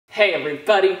Hey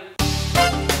everybody!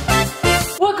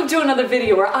 Welcome to another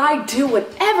video where I do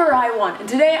whatever I want, and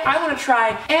today I want to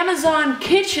try Amazon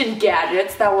kitchen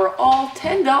gadgets that were all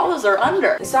 $10 or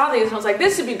under. I saw these and I was like,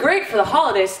 this would be great for the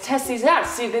holidays to test these out to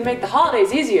see if they make the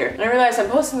holidays easier. And I realized I'm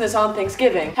posting this on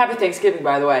Thanksgiving. Happy Thanksgiving,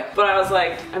 by the way. But I was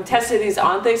like, I'm testing these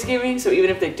on Thanksgiving, so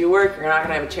even if they do work, you're not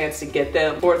gonna have a chance to get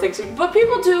them for Thanksgiving. But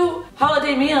people do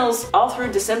holiday meals all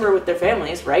through December with their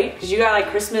families, right? Because you got like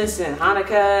Christmas and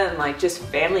Hanukkah and like just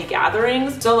family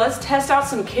gatherings. So let's test out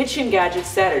some kitchen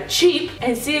gadgets that are cheap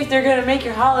and see if they're gonna make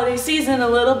your holiday season a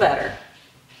little better.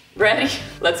 Ready?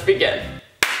 Let's begin.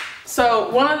 So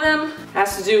one of them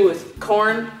has to do with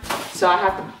corn, so I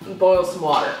have to boil some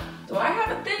water. Do I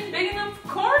have a thing big enough for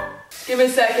corn? Give me a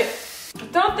second. I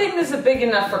don't think this is big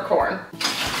enough for corn.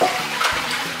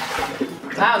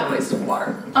 That was a waste of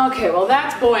water. Okay, well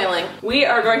that's boiling. We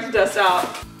are going to test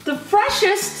out the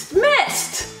freshest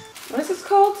mist. What is this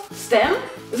called? Stem?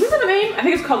 Is this a name? I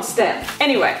think it's called Stem.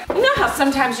 Anyway, you know how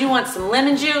sometimes you want some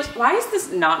lemon juice? Why is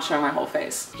this not showing my whole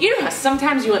face? You know how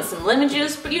sometimes you want some lemon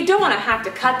juice, but you don't want to have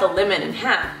to cut the lemon in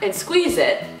half and squeeze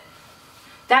it?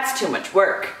 That's too much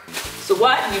work. So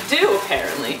what you do,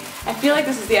 apparently, I feel like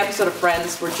this is the episode of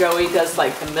Friends where Joey does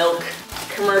like the milk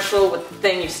commercial with the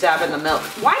thing you stab in the milk.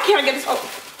 Why can't I get this? Oh,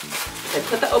 they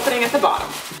put the opening at the bottom.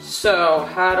 So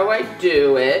how do I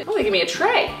do it? Oh, they give me a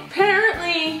tray.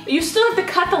 Apparently, you still have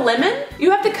to cut the lemon?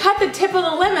 You have to cut the tip of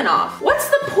the lemon off. What's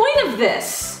the point of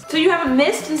this? So you have a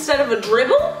mist instead of a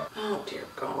dribble? Oh dear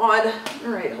God.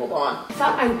 All right, hold on. I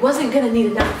thought I wasn't gonna need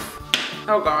enough.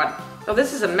 Oh God. Oh,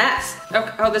 this is a mess.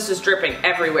 Oh, this is dripping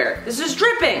everywhere. This is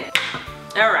dripping.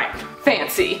 All right,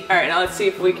 fancy. All right, now let's see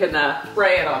if we can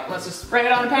spray it on. Let's just spray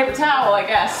it on a paper towel, I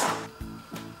guess.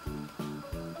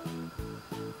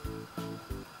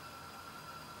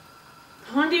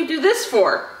 How long do you do this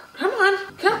for? Come on,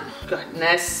 come.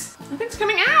 Goodness, nothing's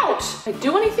coming out. Did I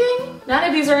do anything? None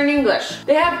of these are in English.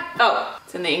 They have, oh,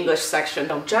 it's in the English section.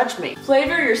 Don't judge me.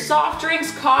 Flavor your soft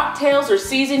drinks, cocktails, or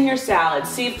season your salad,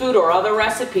 seafood, or other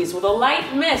recipes with a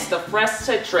light mist of fresh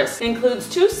citrus. It includes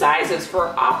 2 sizes for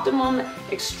optimum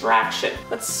extraction.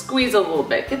 Let's squeeze a little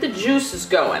bit. Get the juices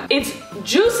going. It's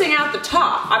juicing out the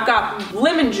top. I've got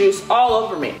lemon juice all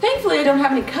over me. Thankfully, I don't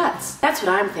have any cuts. That's what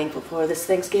I'm thankful for this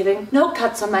Thanksgiving. No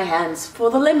cuts on my hands for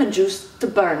the lemon juice to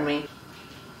burn me.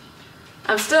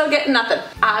 I'm still getting nothing.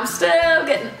 I'm still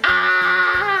getting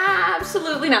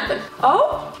absolutely nothing.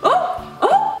 Oh, oh,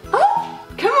 oh, oh,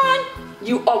 come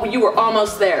on. You were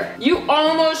almost there. You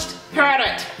almost had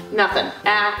it. Nothing,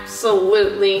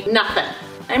 absolutely nothing.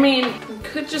 I mean, you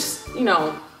could just, you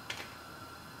know,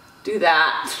 do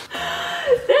that.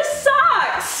 This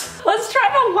sucks. Let's try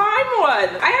the lime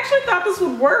one. I actually thought this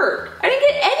would work. I didn't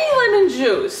get any lemon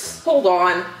juice. Hold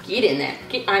on, get in there.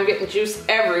 I'm getting juice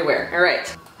everywhere. All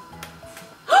right.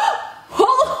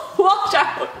 Watch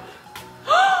out.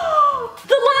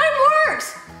 The lime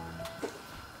works.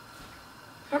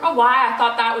 I don't know why I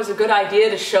thought that was a good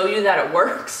idea to show you that it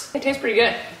works. It tastes pretty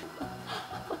good.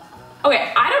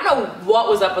 Okay, I don't know what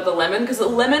was up with the lemon because the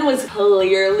lemon was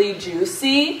clearly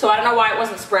juicy, so I don't know why it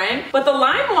wasn't spraying, but the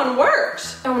lime one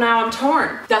worked. Oh, now I'm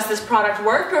torn. Does this product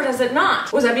work or does it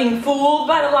not? Was I being fooled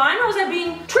by the lime or was I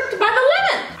being tricked by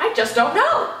the lemon? I just don't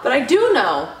know. But I do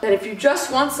know that if you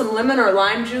just want some lemon or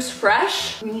lime juice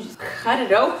fresh, you just cut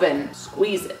it open,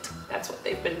 squeeze it. That's what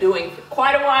they've been doing for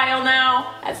quite a while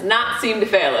now. Has not seemed to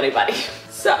fail anybody.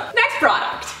 So, next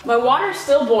product. My water's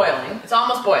still boiling. It's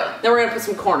almost boiling. Then we're gonna put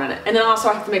some corn in it. And then also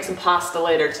I have to make some pasta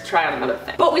later to try out another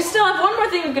thing. But we still have one more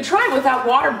thing we could try without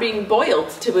water being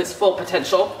boiled to its full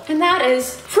potential. And that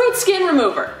is fruit skin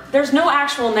remover. There's no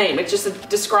actual name. It just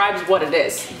describes what it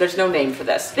is. There's no name for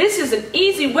this. This is an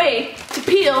easy way to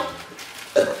peel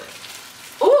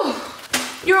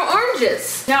your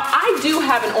oranges. Now I do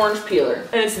have an orange peeler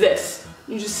and it's this.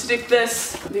 You just stick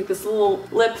this little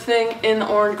lip thing in the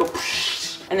orange, go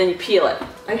and then you peel it.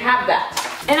 I have that.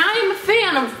 And I am a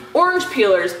fan of orange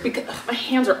peelers because my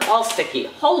hands are all sticky.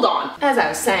 Hold on. As I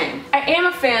was saying, I am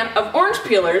a fan of orange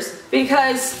peelers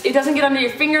because it doesn't get under your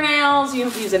fingernails. You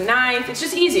don't have to use a knife. It's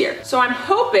just easier. So I'm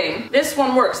hoping this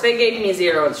one works. They gave me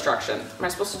 0 instruction. Am I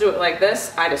supposed to do it like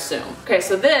this? I'd assume. Okay,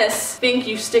 so this, I think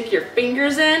you stick your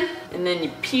fingers in and then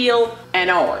you peel an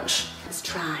orange. Let's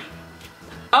try.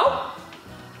 Oh.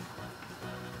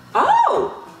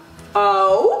 Oh.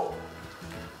 Oh.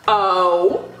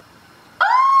 Oh.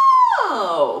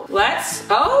 Oh. Let's,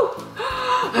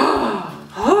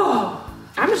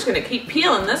 I'm just gonna keep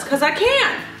peeling this because I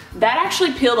can. That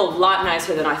actually peeled a lot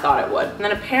nicer than I thought it would. And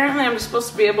then apparently I'm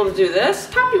supposed to be able to do this.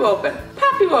 Pop you open,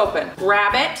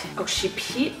 grab it. Oh,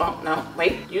 oh no,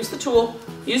 wait, use the tool,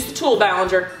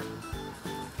 Ballinger.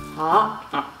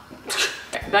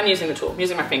 Okay, I'm done using the tool. I'm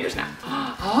using my fingers now.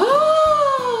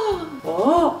 Oh!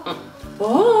 Oh!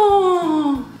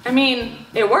 Oh! I mean,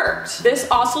 it worked. This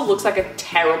also looks like a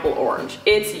terrible orange.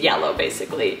 It's yellow,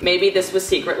 basically. Maybe this was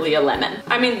secretly a lemon.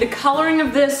 I mean, the coloring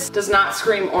of this does not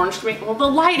scream orange to me. Well, the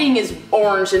lighting is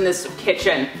orange in this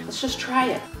kitchen. Let's just try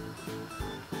it.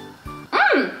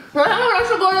 What's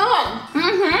going on?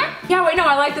 Yeah, wait, no,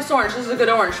 I like this orange. This is a good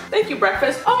orange. Thank you,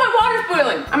 breakfast. Oh, my water's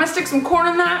boiling. I'm gonna stick some corn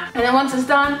in that, and then once it's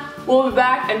done, we'll be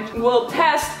back and we'll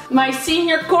test my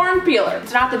senior corn peeler.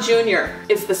 It's not the junior,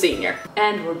 it's the senior.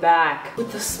 And we're back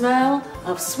with the smell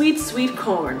of sweet, sweet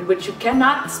corn, which you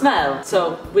cannot smell,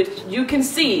 so which you can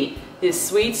see is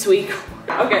sweet, sweet corn.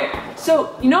 Okay,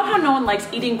 so you know how no one likes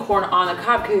eating corn on the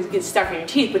cob because it gets stuck in your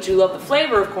teeth, but you love the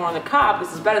flavor of corn on the cob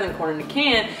because it's better than corn in a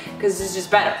can because it's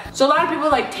just better. So a lot of people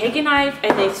like take a knife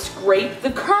and they scrape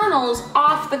the kernels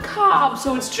off the cob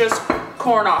so it's just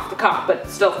corn off the cob, but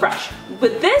still fresh.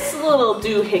 But this little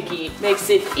doohickey makes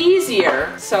it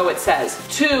easier, so it says,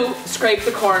 to scrape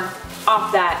the corn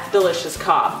off that delicious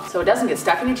cob so it doesn't get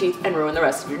stuck in your teeth and ruin the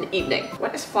rest of your evening.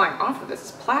 What is flying off of this?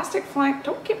 Is plastic flying?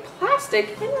 Don't get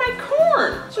plastic in my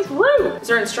corn. This is rude. Is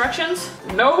there instructions?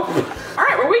 Nope. All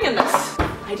right, we're winging this.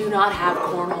 I do not have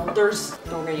corn holders,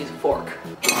 so we're gonna use a fork.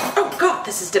 Oh God,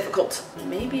 this is difficult.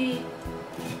 Maybe,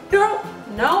 no,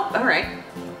 all right.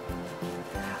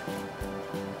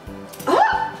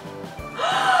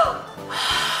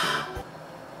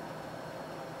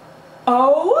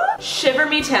 Oh, shiver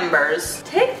me timbers.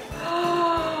 Take,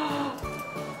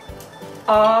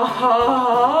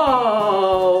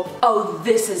 oh,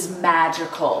 this is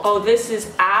magical. Oh, this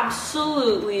is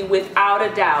absolutely, without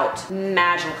a doubt,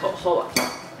 magical. Hold on.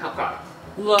 Oh God.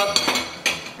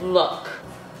 Look.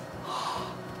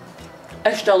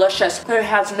 It's delicious. It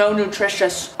has no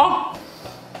nutritious. Oh.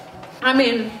 I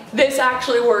mean, this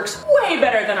actually works way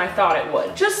better than I thought it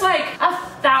would. Just like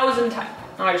 1,000 times.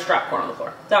 Oh, I just dropped corn on the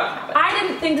floor. That can happen. I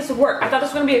didn't think this would work. I thought this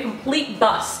was gonna be a complete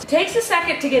bust. It takes a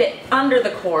second to get it under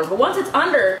the corn, but once it's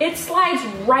under, it slides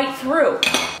right through.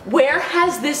 Where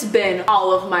has this been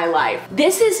all of my life?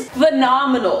 This is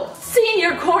phenomenal.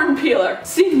 Senior corn peeler.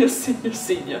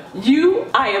 Senior. You,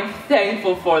 I am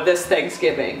thankful for this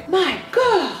Thanksgiving. My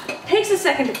God. Takes a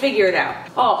second to figure it out.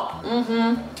 Oh,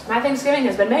 my Thanksgiving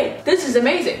has been made. This is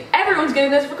amazing. Everyone's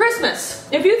getting this for Christmas.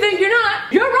 If you think you're not,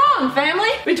 you're wrong, family.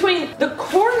 Between the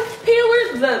corn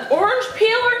peeler, the orange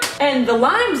peeler, and the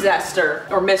lime zester,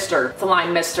 or mister, the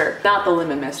lime mister, not the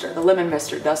lemon mister. The lemon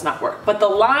mister does not work. But the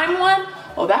lime one,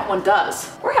 oh, that one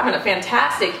does. We're having a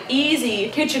fantastic, easy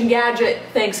kitchen gadget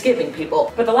Thanksgiving,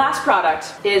 people. But the last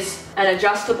product is an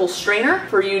adjustable strainer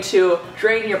for you to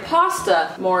drain your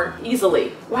pasta more easily.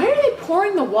 Why are they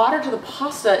pouring the water to the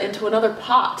pasta into another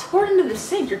pot? Pour it into the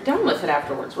sink. You're done with it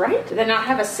afterwards, right? Did they not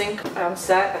have a sink on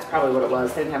set? That's probably what it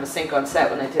was. They didn't have a sink on set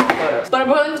when they took the photos. But I'm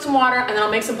boiling some water and then I'll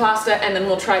make some pasta and then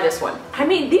we'll try this one. I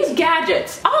mean, these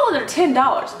gadgets, all of them are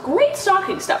 $10. Great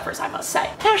stocking stuffers, I must say.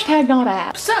 Hashtag not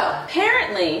app. So,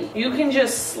 apparently, you can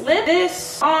just slip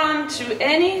this onto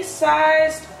any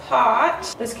sized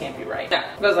pot. This can't be right. No,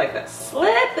 it goes like this.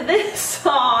 Slip this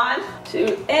on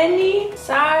to any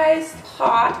sized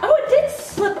pot. Oh, it did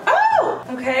slip. Oh,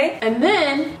 okay. And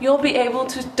then you'll be able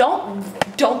to,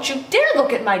 don't you dare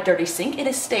look at my dirty sink. It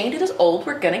is stained, it is old.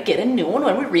 We're gonna get a new one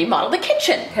when we remodel the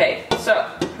kitchen. Okay, so,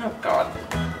 oh God.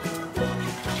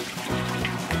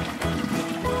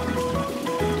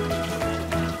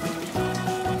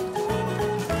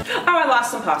 Oh, I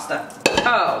lost some pasta.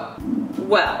 Oh,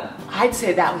 well. I'd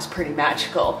say that was pretty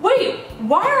magical. Wait,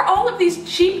 why are all of these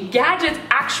cheap gadgets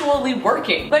actually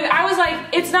working? Like, I was like,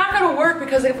 it's not gonna work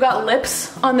because they've got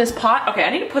lips on this pot. Okay, I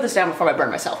need to put this down before I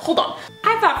burn myself. Hold on.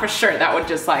 I thought for sure that would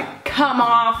just like come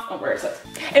off. Oh, where is it?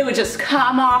 It would just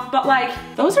come off, but like,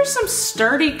 those are some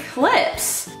sturdy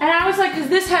clips. And I was like, cause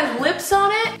this has lips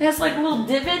on it, it has like little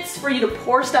divots for you to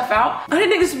pour stuff out. I didn't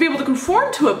think this would be able to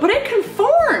conform to it, but it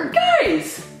conformed.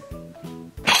 Guys.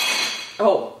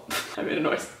 Oh, I made a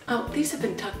noise. Oh, these have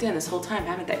been tucked in this whole time,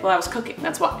 haven't they? Well, I was cooking,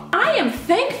 that's why. I am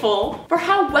thankful for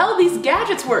how well these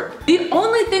gadgets work. The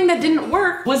only thing that didn't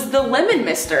work was the lemon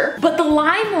mister, but the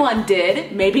lime one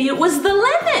did. Maybe it was the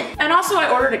lemon. And also I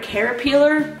ordered a carrot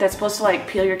peeler that's supposed to like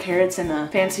peel your carrots in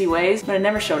fancy ways, but it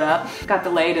never showed up. Got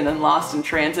delayed and then lost in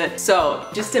transit. So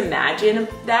just imagine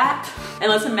that,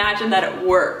 and let's imagine that it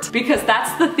worked, because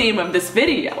that's the theme of this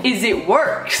video, is it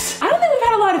works. I don't think we've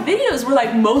had a lot of videos where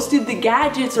like most of the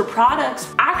gadgets or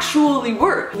products actually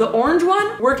work. The orange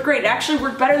one worked great. It actually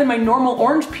worked better than my normal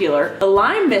orange peeler. The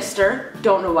lime mister,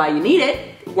 don't know why you need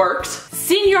it, works.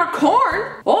 Senior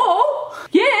corn, oh,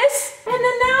 yes. And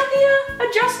then now the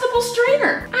adjustable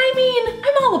strainer. I mean,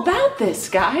 I'm all about this,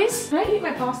 guys. Can I eat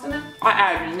my pasta now? I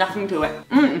added nothing to it.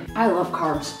 I love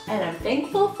carbs, and I'm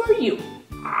thankful for you.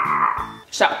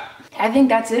 So, I think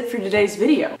that's it for today's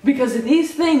video, because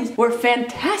these things were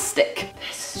fantastic.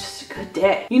 This is just a good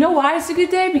day. You know why it's a good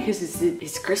day? Because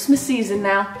it's Christmas season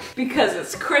now. Because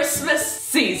it's Christmas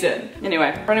season.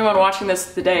 Anyway, for anyone watching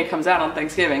this the day it comes out on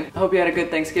Thanksgiving, I hope you had a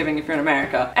good Thanksgiving if you're in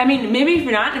America. I mean, maybe if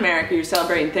you're not in America, you're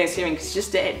celebrating Thanksgiving because it's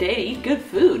just a day to eat good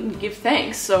food and give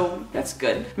thanks, so that's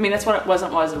good. I mean, that's what it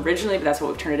was originally, but that's what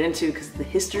we've turned it into because the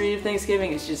history of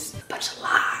Thanksgiving is just a bunch of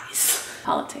lies.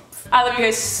 Politics. I love you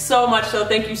guys so much, so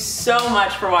thank you so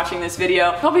much for watching this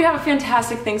video. Hope you have a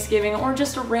fantastic Thanksgiving or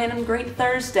just a random great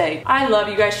Thursday. I love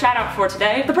you guys. Shout out for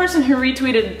today, the person who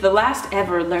retweeted the last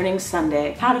ever Learning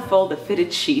Sunday, how to fold a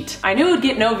fitted sheet. I knew it would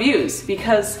get no views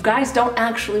because guys don't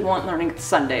actually want Learning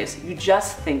Sundays. You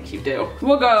just think you do.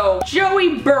 We'll go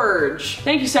Joey Burge.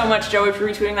 Thank you so much, Joey, for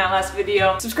retweeting that last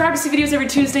video. Subscribe to see videos every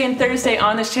Tuesday and Thursday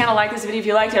on this channel. Like this video if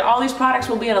you liked it. All these products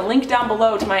will be in a link down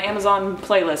below to my Amazon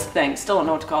playlist thing. Still don't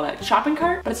know what to call that. Shopping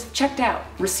cart, but it's checked out.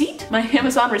 Receipt? My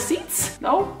Amazon receipts?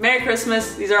 No? Merry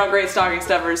Christmas. These are all great stocking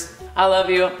stuffers. I love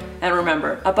you. And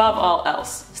remember, above all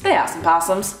else, stay awesome,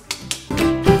 possums.